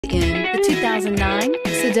In the 2009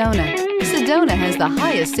 Sedona. Sedona has the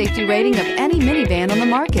highest safety rating of any minivan on the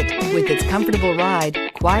market. With its comfortable ride,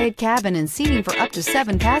 quiet cabin, and seating for up to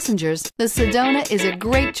 7 passengers, the Sedona is a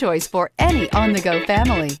great choice for any on-the-go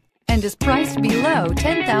family and is priced below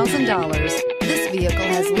 $10,000. This vehicle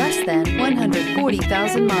has less than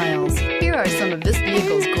 140,000 miles. Here are some of this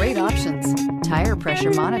vehicle's great options: tire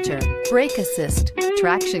pressure monitor, brake assist,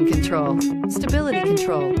 traction control, stability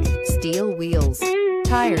control, steel wheels,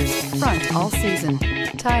 tires front all season,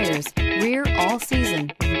 tires rear all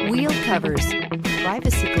season, wheel covers,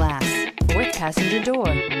 privacy glass, 4th passenger door.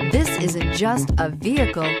 This isn't just a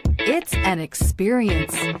vehicle, it's an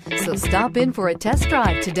experience. So stop in for a test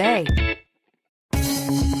drive today.